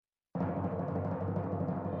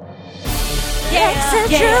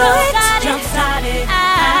Get up, jump started.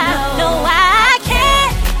 I know I can.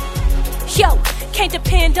 Yo. Can't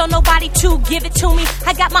depend on nobody to give it to me.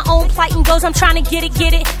 I got my own plight and goals, I'm trying to get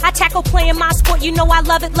it. I tackle playing my sport, you know I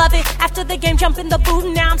love it. After the game, jump in the booth,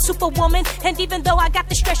 and now I'm superwoman. And even though I got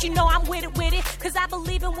the stress, you know I'm with it. Cause I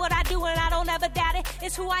believe in what I do and I don't ever doubt it.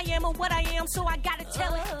 It's who I am and what I am, so I gotta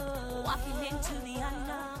tell it. Walking into the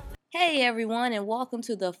unknown. Hey everyone, and welcome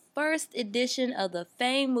to the first edition of the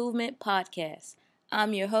Fame Movement Podcast.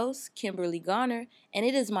 I'm your host, Kimberly Garner, and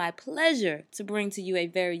it is my pleasure to bring to you a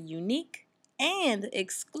very unique and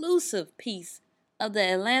exclusive piece of the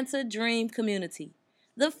Atlanta Dream community,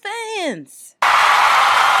 the fans.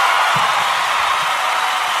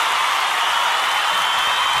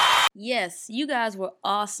 Yes, you guys were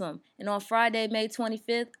awesome, and on Friday, May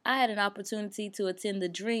 25th, I had an opportunity to attend the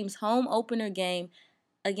Dream's home opener game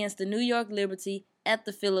against the New York Liberty at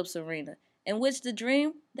the Phillips Arena, in which the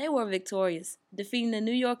Dream, they were victorious, defeating the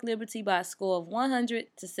New York Liberty by a score of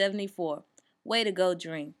 100-74. Way to go,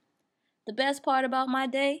 Dream. The best part about my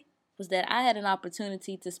day was that I had an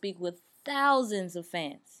opportunity to speak with thousands of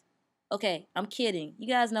fans. Okay, I'm kidding. You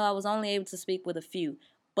guys know I was only able to speak with a few.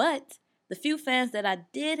 But the few fans that I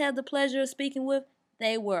did have the pleasure of speaking with,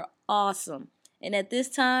 they were awesome. And at this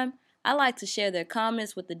time, I like to share their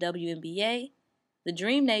comments with the WNBA, the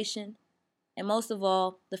Dream Nation, and most of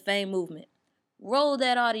all, the Fame Movement. Roll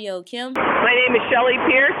that audio, Kim. My name is Shelly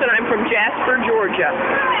Pierce, and I'm from Jasper, Georgia.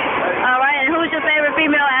 All right, and who's your favorite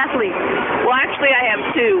female athlete? Well, actually, I have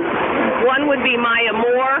two. One would be Maya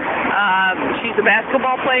Moore. She's a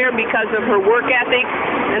basketball player because of her work ethic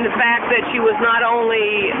and the fact that she was not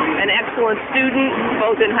only an excellent student,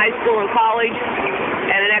 both in high school and college,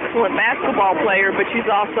 and an excellent basketball player, but she's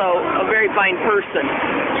also a very fine person.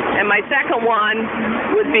 And my second one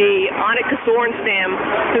would be Annika Sorenstam,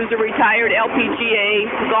 who's a retired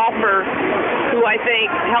LPGA golfer who I think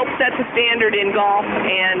helped set the standard in golf,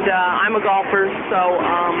 and I'm a golfer, so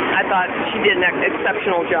I thought she did an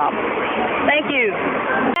exceptional job. Thank you.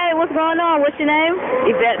 Hey, what's going on? What's your name?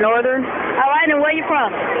 Yvette Northern. All right, and where you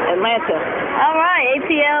from? Atlanta. All right,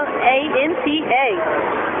 ATLANTA.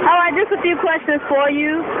 All right, just a few questions for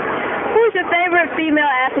you. Who's your favorite female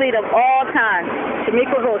athlete of all time?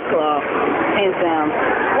 Tamika Horsclaw, hands down.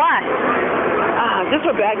 Why? Just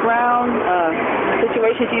her background,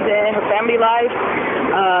 situation she's in, her family life.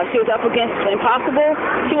 She was up against the impossible.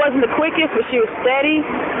 She wasn't the quickest, but she was steady.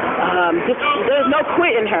 There's no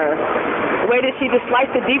quit in her. The way that she just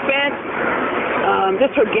sliced the defense,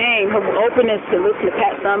 just her game, her openness to listen to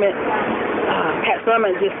Pat Summitt. Pat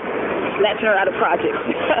Summitt just snatching her out of projects.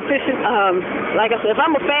 Like I said, if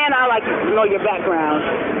I'm a fan, I like to know your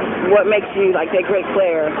background, what makes you like that great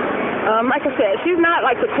player. Like I said, she's not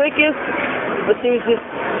like the quickest, but she was just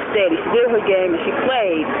steady. She did her game and she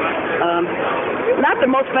played. Not the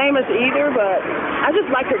most famous either, but I just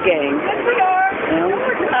like her game.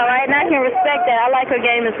 All right, and I can respect that. I like her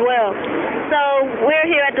game as well. So we're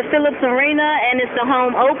here at the Phillips Arena, and it's the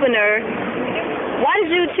home opener. Why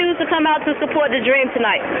did you choose to come out to support the Dream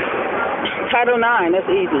tonight? Title IX, that's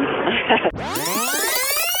easy.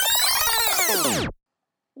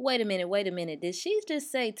 Wait a minute. Did she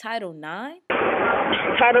just say Title IX?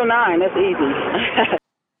 Title IX, that's easy.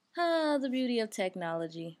 The beauty of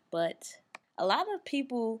technology. But a lot of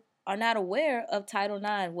people are not aware of Title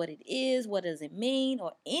IX, what it is, what does it mean,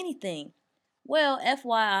 or anything. Well,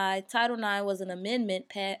 FYI, Title IX was an amendment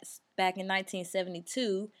passed back in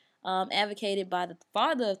 1972, advocated by the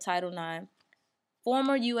father of Title IX,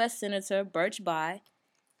 former U.S. Senator Birch Bayh,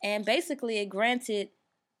 and basically it granted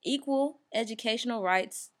equal educational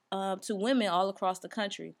rights to women all across the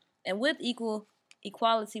country. And with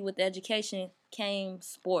equality with education came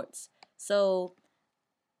sports. So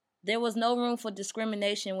there was no room for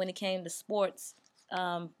discrimination when it came to sports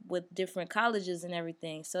with different colleges and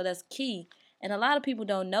everything. So that's key. And a lot of people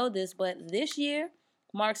don't know this, but this year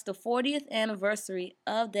marks the 40th anniversary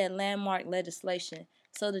of that landmark legislation.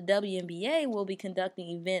 So the WNBA will be conducting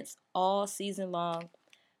events all season long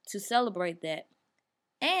to celebrate that.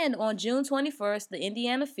 And on June 21st, the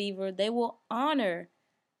Indiana Fever, they will honor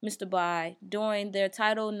Mr. Bayh during their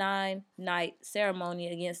Title IX night ceremony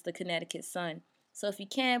against the Connecticut Sun. So if you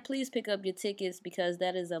can, please pick up your tickets because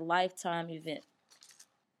that is a lifetime event.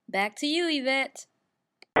 Back to you, Yvette.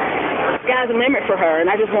 Sky's the limit for her, and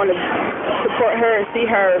I just want to support her and see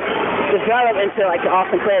her develop into like the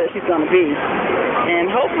awesome player that she's going to be. And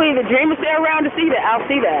hopefully the Dream will stay around to see that. I'll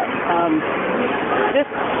see that.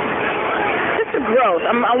 Just the growth.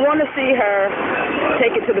 I want to see her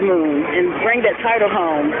take it to the moon and bring that title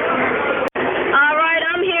home. All right,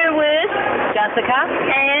 I'm here with Jessica.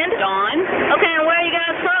 And? Dawn. Okay, and where are you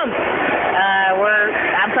guys from?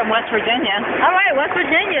 I'm from West Virginia. All right, West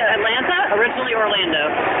Virginia. Atlanta, originally Orlando.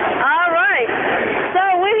 All right. So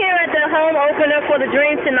we're here at the home opener for the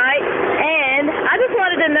Dream tonight, and I just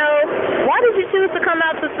wanted to know, why did you choose to come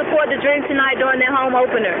out to support the Dream tonight during their home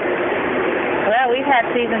opener? Well, we've had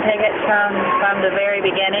season tickets from the very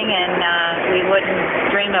beginning, and we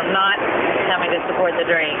wouldn't dream of not coming to support the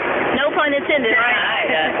Dream. No pun intended, right?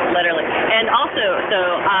 Literally. And also,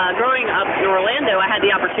 growing up in Orlando, I had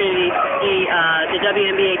the opportunity, the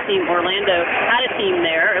WNBA team Orlando had a team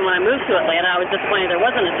there, and when I moved to Atlanta, I was disappointed there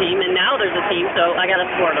wasn't a team, and now there's a team, so I got to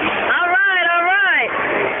support them. All right.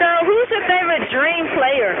 So who's your favorite Dream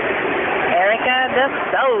player? Erica De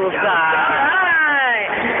Souza. All right.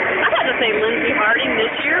 I'd have to say Lindsey Harding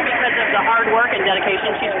this year because of the hard work and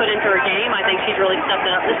dedication she's put into her game. I think she's really stepped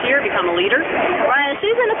it up this year, become a leader. Right, and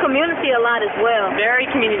she's in the community a lot as well. Very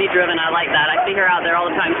community driven. I like that. I see her out there all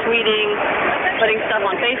the time tweeting, putting stuff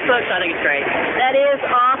on Facebook, so I think it's great. That is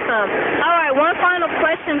awesome. All right, one final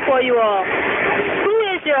question for you all. Who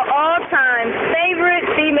is your all-time favorite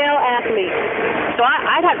female athlete? So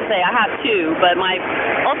I'd have to say I have two, but my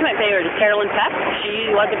ultimate favorite is Carolyn Peck.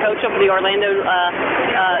 She was the coach of the Orlando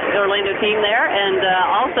team there, and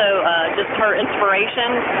also just her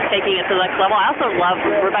inspiration, taking it to the next level. I also love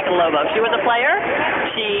Rebecca Lobo. She was a player.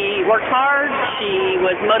 She worked hard. She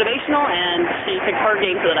was motivational, and she took her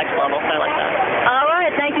game to the next level. So I like that. All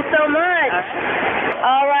right, thank you so much.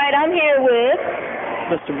 All right, I'm here with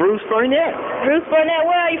Mr. Bruce Burnett. Bruce Burnett.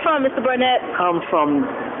 Where are you from, Mr. Burnett? I'm from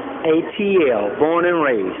ATL, born and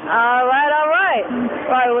raised. All right.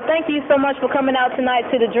 All right, well, thank you so much for coming out tonight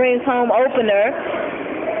to the Dreams home opener.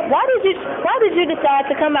 Why did you decide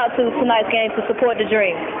to come out to tonight's game to support the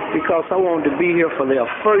Dream? Because I wanted to be here for their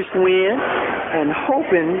first win, and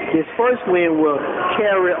hoping this first win will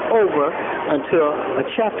carry over until a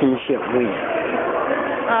championship win.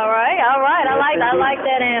 All right. I like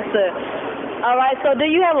that answer. All right, so do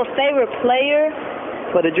you have a favorite player?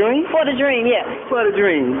 For the Dream? For the Dream, yes. For the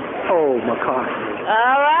Dream. Oh, McCarthy.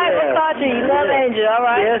 All right, yeah. McCarthy, you love Angel, all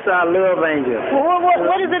right? Yes, I love Angel.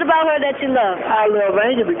 What is it about her that you love? I love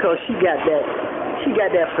Angel because she got that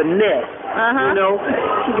finesse. You know,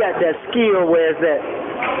 she got that skill where it's that.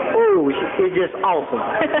 Oh, it's just awesome.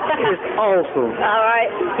 It's awesome. All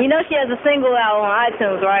right. You know she has a single out on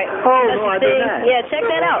iTunes, right? Oh, no, I did not. Yeah, check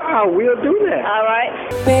that out. I will do that. All right.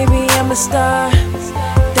 Baby, I'm a star.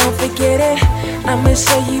 Don't forget it. I'ma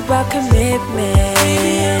show you about commitment.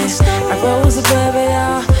 I rose above it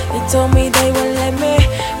all. They told me they would let me,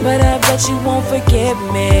 but I bet you won't forget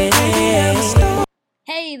me.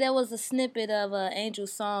 Hey, that was a snippet of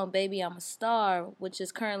Angel's song, Baby I'm a Star, which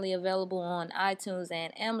is currently available on iTunes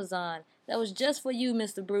and Amazon. That was just for you,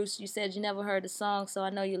 Mr. Bruce. You said you never heard the song, so I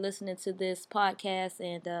know you're listening to this podcast,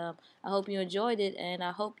 and I hope you enjoyed it, and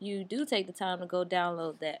I hope you do take the time to go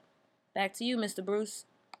download that. Back to you, Mr. Bruce.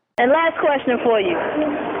 And last question for you.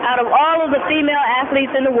 Out of all of the female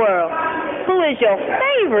athletes in the world, who is your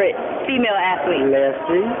favorite female athlete?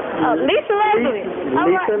 Leslie. Lisa Leslie.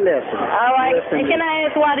 Lisa Leslie. All right. And can I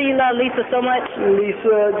ask, why do you love Lisa so much?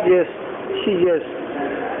 Lisa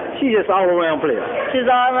she's just all around player. She's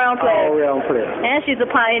all around player. All around player. And she's a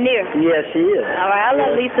pioneer. Yes, she is. All right. I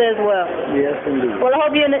love Lisa as well. Yes, indeed. Well, I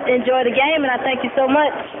hope you enjoy the game, and I thank you so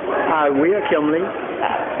much. I will, Kimberly.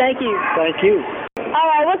 Thank you. Thank you. All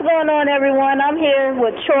right, what's going on, everyone? I'm here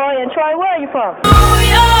with Troy. And Troy, where are you from?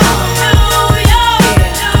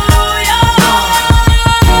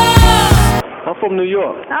 I'm from New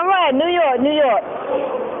York. All right, New York.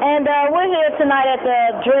 And we're here tonight at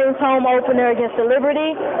the Dreams home opener against the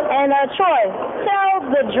Liberty. And Troy, tell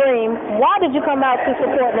the Dream, why did you come out to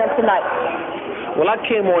support them tonight? Well, I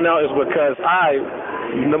came on out is because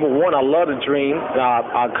number one, I love the Dream.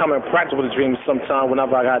 I come and practice with the Dream sometime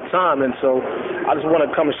whenever I got time, and so I just want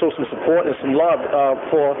to come and show some support and some love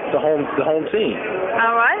for the home team.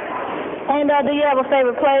 All right. And do you have a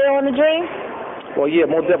favorite player on the Dream? Well, yeah,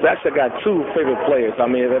 most definitely. Actually, I got two favorite players. I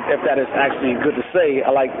mean, if that is actually good to say,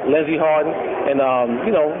 I like Lindsey Harding and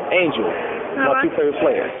Angel. My two favorite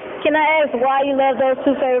players. Can I ask why you love those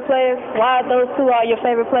two favorite players? Why those two are your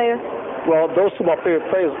favorite players? Well, those two are my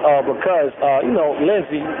favorite players because,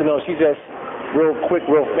 Lindsey, she's just real quick,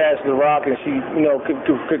 real fast to the rock, and she, could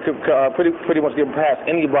pretty much get past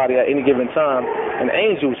anybody at any given time. And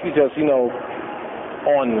Angel, she's just,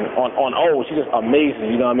 on she's just amazing.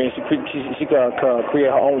 You know what I mean? She could create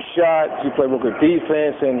her own shot. She played real good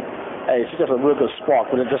defense, and hey, she's just a real good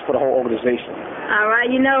spark for the whole organization. All right,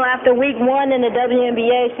 after week 1 in the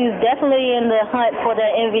WNBA, she's definitely in the hunt for the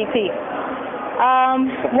MVP.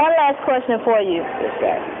 One last question for you.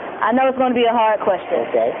 I know it's going to be a hard question.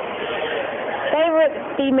 Okay. Favorite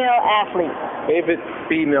female athlete? Favorite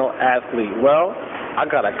female athlete? Well, I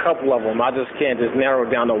got a couple of them. I just can't just narrow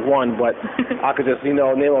it down to one, but I could just, name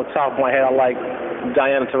on top of my head. I like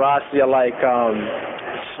Diana Taurasi. I like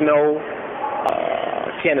Snow,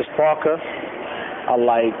 Candace Parker. I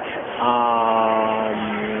like,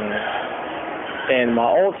 and my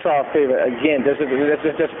all-time favorite, again, just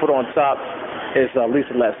put on top, is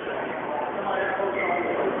Lisa Leslie.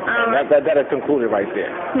 That'll conclude it right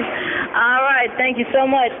there. All right, thank you so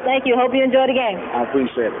much. Thank you. Hope you enjoy the game. I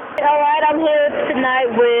appreciate it. All right, I'm here tonight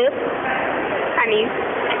with Honey.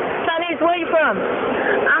 Sonny, where are you from?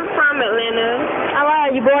 I'm from Atlanta. All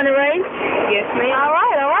right, you born and raised? Yes, ma'am. All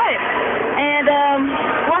right. And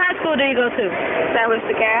what high school do you go to? Southwest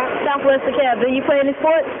DeKalb. Southwest DeKalb. Do you play any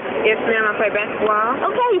sports? Yes, ma'am. I play basketball.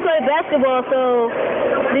 Okay, you play basketball. So,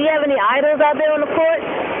 do you have any idols out there on the court?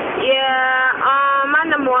 Yeah, my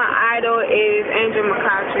number one idol is Angel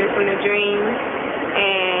McCoughtry from The Dream,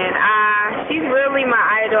 and she's really my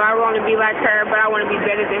idol. I want to be like her, but I want to be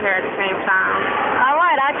better than her at the same time. All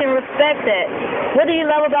right, I can respect that. What do you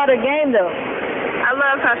love about her game, though? I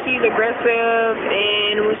love how she's aggressive,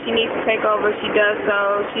 and when she needs to take over, she does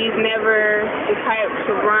so. She's never the type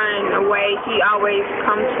to run away. She always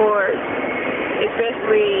comes towards,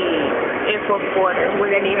 especially in fourth quarter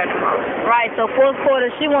when they need her the most. Right, so fourth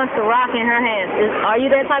quarter, she wants to rock in her hands. Are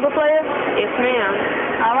you that type of player? Yes, ma'am.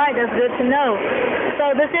 All right, that's good to know.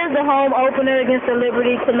 So this is the home opener against the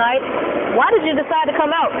Liberty tonight. Why did you decide to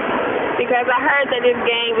come out? Because I heard that this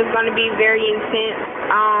game was going to be very intense.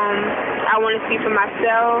 I want to see for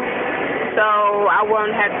myself, so I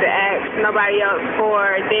won't have to ask nobody else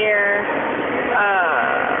for their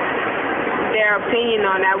opinion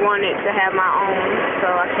on it. I wanted to have my own, so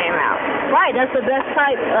I came out. Right, that's the best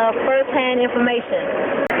type of first-hand information.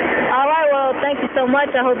 All right, well, thank you so much.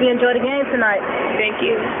 I hope you enjoy the game tonight. Thank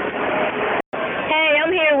you. Hey,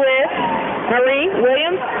 I'm here with Marie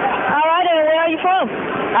Williams. All right, and where are you from?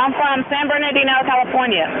 I'm from San Bernardino,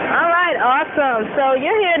 California. All right, awesome. So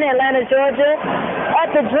you're here in Atlanta, Georgia,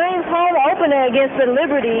 at the Dreams home opener against the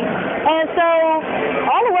Liberty. And so,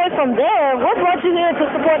 all the way from there, what brought you here to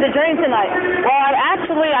support the Dream tonight? Well,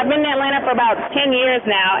 I've been in Atlanta for about 10 years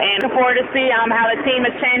now, and looking forward to see how the team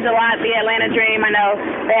has changed a lot, the Atlanta Dream. I know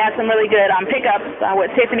they had some really good pickups with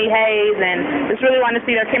Tiffany Hayes, and just really want to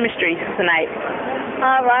see their chemistry tonight.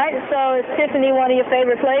 All right, so is Tiffany one of your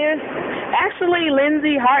favorite players? Actually,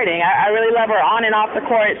 Lindsey Harding. I really love her on and off the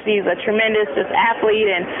court. She's a tremendous athlete,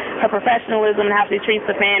 and her professionalism and how she treats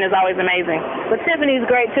the fan is always amazing. But Tiffany's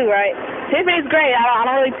great too, right? Tiffany's great. I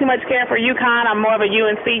don't really too much care for UConn. I'm more of a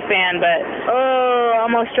UNC fan, but... Oh, I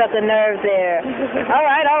almost struck a nerve there. All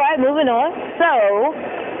right, moving on. So,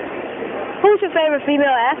 who's your favorite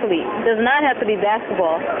female athlete? Does not have to be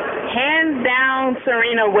basketball. Hands down,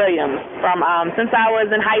 Serena Williams. From since I was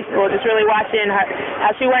in high school, just really watching her,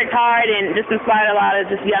 how she worked hard and just inspired a lot of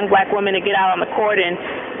just young black women to get out on the court and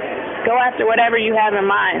go after whatever you have in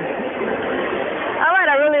mind. All right,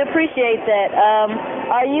 I really appreciate that.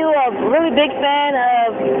 Are you a really big fan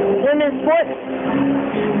of women's sports?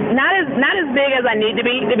 Not as big as I need to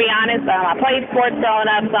be honest. I played sports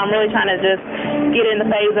growing up, so I'm really trying to just get in the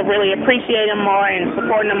phase of really appreciating them more and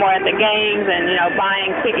supporting them more at the games and,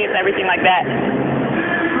 buying tickets, everything like that.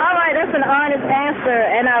 All right, that's an honest answer,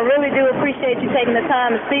 and I really do appreciate you taking the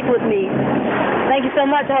time to speak with me. Thank you so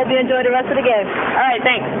much. I hope you enjoy the rest of the game. All right,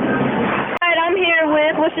 thanks. All right, I'm here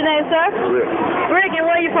with, what's your name, sir? Rick. Rick, and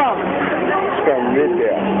where are you from? From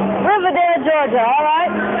Riverdale. Riverdale, Georgia, all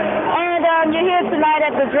right? And you're here tonight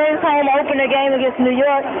at the Dreams home opener game against New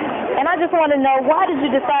York. And I just want to know, why did you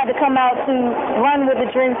decide to come out to run with the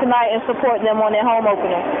Dream tonight and support them on their home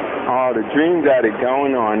opener? Oh, the Dream got it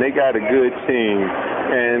going on. They got a good team.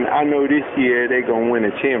 And I know this year they're going to win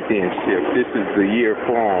a championship. This is the year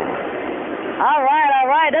for them. All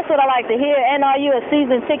right. That's what I like to hear. And are you a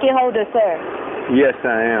season ticket holder, sir? Yes,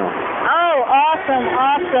 I am. Oh, awesome.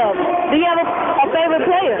 Do you have a favorite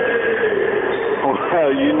player? Well,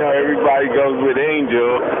 everybody goes with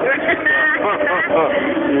Angel.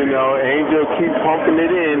 Angel, keep pumping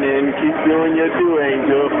it in and keep doing your do,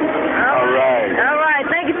 Angel. All right. All right.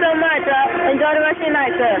 Thank you so much. Enjoy the rest of your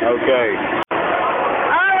night, sir. Okay.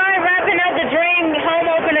 All right, wrapping up the Dream home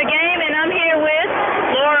opener game, and I'm here with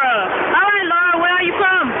Laura. All right, Laura, where are you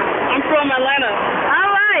from? I'm from Atlanta.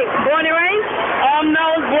 All right. Born and raised? No,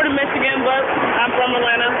 I was born in Michigan, but I'm from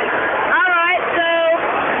Atlanta. All right, so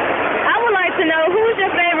I would like to know, who's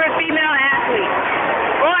your favorite female athlete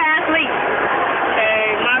or athlete?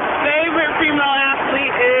 Okay, my favorite female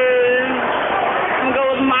athlete is, I'm going to go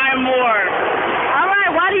with Maya Moore. All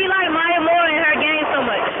right, why do you like Maya Moore and her game so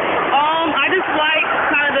much?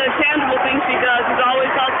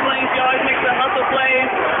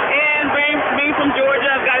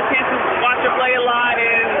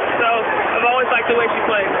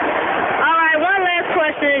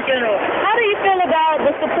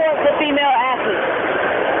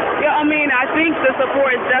 the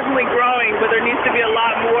support is definitely growing, but there needs to be a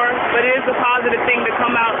lot more. But it is a positive thing to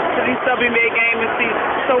come out to these WNBA games and see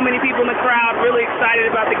so many people in the crowd really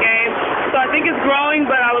excited about the game. So I think it's growing,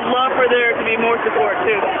 but I would love for there to be more support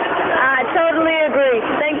too. I totally agree.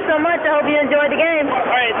 Thanks so much. I hope you enjoyed the game.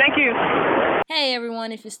 All right, thank you. Hey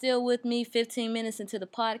everyone, if you're still with me 15 minutes into the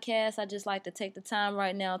podcast, I'd just like to take the time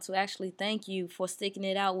right now to actually thank you for sticking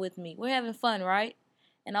it out with me. We're having fun, right?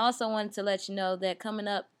 And I also wanted to let you know that coming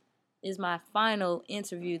up is my final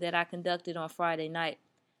interview that I conducted on Friday night.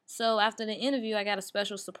 So after the interview, I got a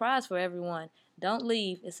special surprise for everyone. Don't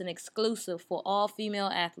leave. It's an exclusive for all female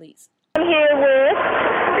athletes. I'm here with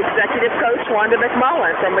Executive Coach Wanda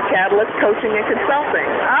McMullen from McCatalyst Coaching and Consulting.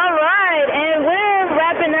 All right, and we're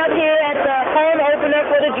wrapping up here at the home opener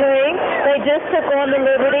for the Dream. They just took on the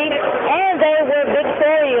Liberty, and they were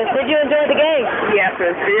victorious. Did you enjoy the game? Yes,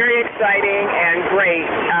 it was very exciting and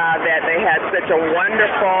great that they had such a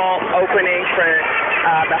wonderful opening for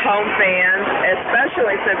the home fans,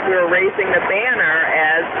 especially since we were raising the banner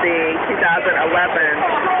as the 2011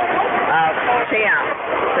 champs.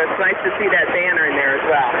 So it's nice to see that banner in there as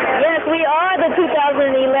well. Yes, we are the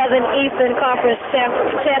 2011 Eastern Conference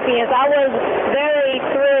champions. I was very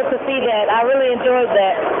thrilled to see that. I really enjoyed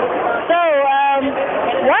that. So,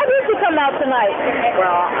 why did you come out tonight?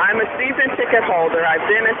 Well, I'm a season ticket holder. I've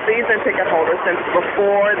been a season ticket holder since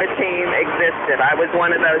before the team existed. I was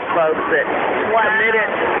one of those folks that committed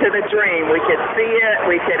to the Dream. We could see it,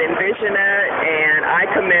 we could envision it, and I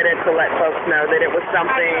committed to let folks know that it was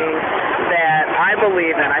something that I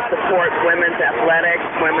believe in. I support women's athletics,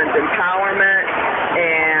 women's empowerment,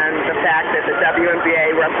 and the fact that the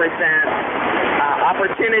WNBA represents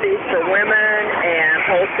opportunities for women and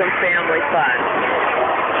wholesome family fun.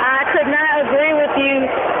 I could not agree with you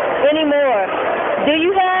anymore. Do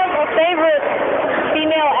you have a favorite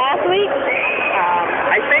female athlete?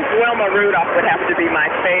 I think Wilma Rudolph would have to be my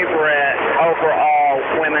favorite overall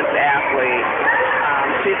women's athlete.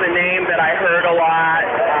 She's a name that I heard a lot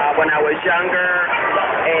when I was younger,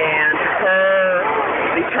 and her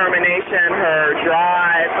determination, her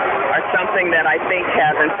drive are something that I think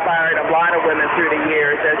have inspired a lot of women through the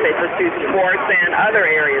years as they pursue sports and other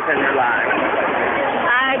areas in their lives.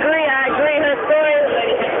 I agree. Her story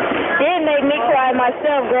did make me cry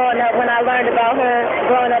myself growing up when I learned about her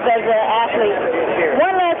growing up as an athlete.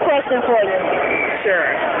 One last question for you.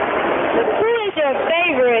 Sure. Who is your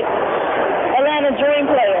favorite Atlanta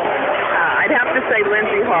Dream player? I'd have to say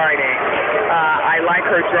Lindsey Harding. I like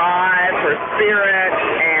her drive, her spirit,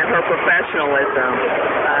 and her professionalism.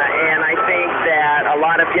 And I think that a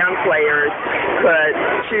lot of young players could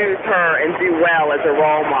choose her and do well as a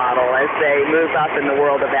role model as they move up in the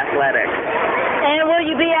world of athletics. And will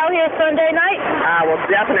you be out here Sunday night? I will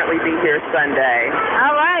definitely be here Sunday.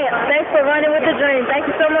 All right. Thanks for running with the Dream. Thank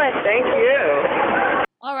you so much. Thank you.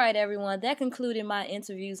 All right, everyone, that concluded my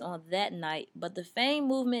interviews on that night, but the fame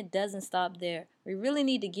movement doesn't stop there. We really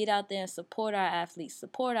need to get out there and support our athletes,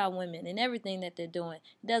 support our women in everything that they're doing.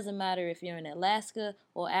 It doesn't matter if you're in Alaska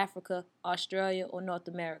or Africa, Australia, or North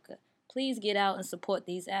America. Please get out and support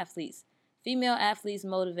these athletes. Female athletes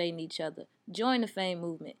motivating each other. Join the fame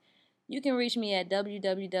movement. You can reach me at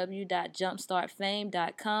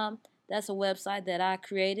www.jumpstartfame.com. That's a website that I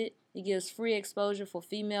created. It gives free exposure for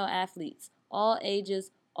female athletes. All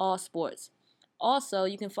ages, all sports. Also,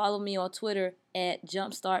 you can follow me on Twitter at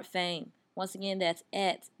JumpstartFame. Once again, that's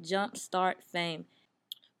at JumpstartFame.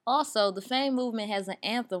 Also, the Fame movement has an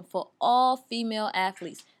anthem for all female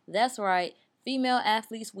athletes. That's right, female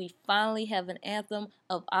athletes, we finally have an anthem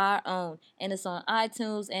of our own, and it's on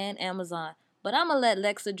iTunes and Amazon. But I'm going to let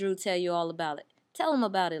Lexa Drew tell you all about it. Tell them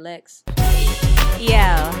about it, Lex.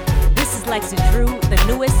 Yeah, this is Lexa Drew, the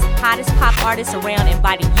newest, hottest pop artist around,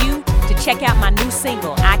 inviting you to check out my new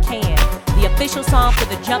single, I Can, the official song for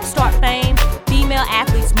the Jumpstart Fame, female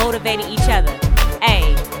athletes motivating each other.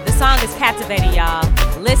 Hey, the song is captivating, y'all.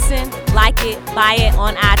 Listen, like it, buy it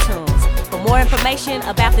on iTunes. For more information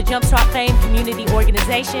about the Jumpstart Fame community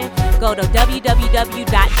organization, go to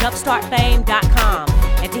www.jumpstartfame.com.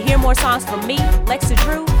 And to hear more songs from me, Lexa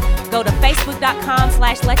Drew, go to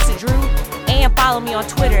facebook.com/Lexa Drew and follow me on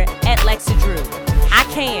Twitter at Lexa Drew. I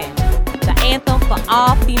Can, the anthem for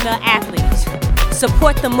all female athletes.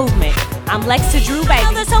 Support the movement. I'm Lexa Drew, baby. I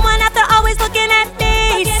know there's someone out there always looking at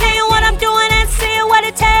me, seeing what I'm doing and seeing what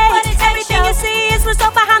it takes. Everything you see is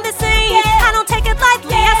result behind the scenes. I don't take it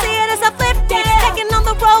lightly, I see it as uplifting. Taking on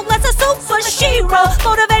the road, let's a super shero.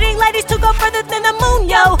 Motivating ladies to go further than the moon,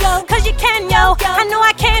 yo. Cause you can, yo. I know I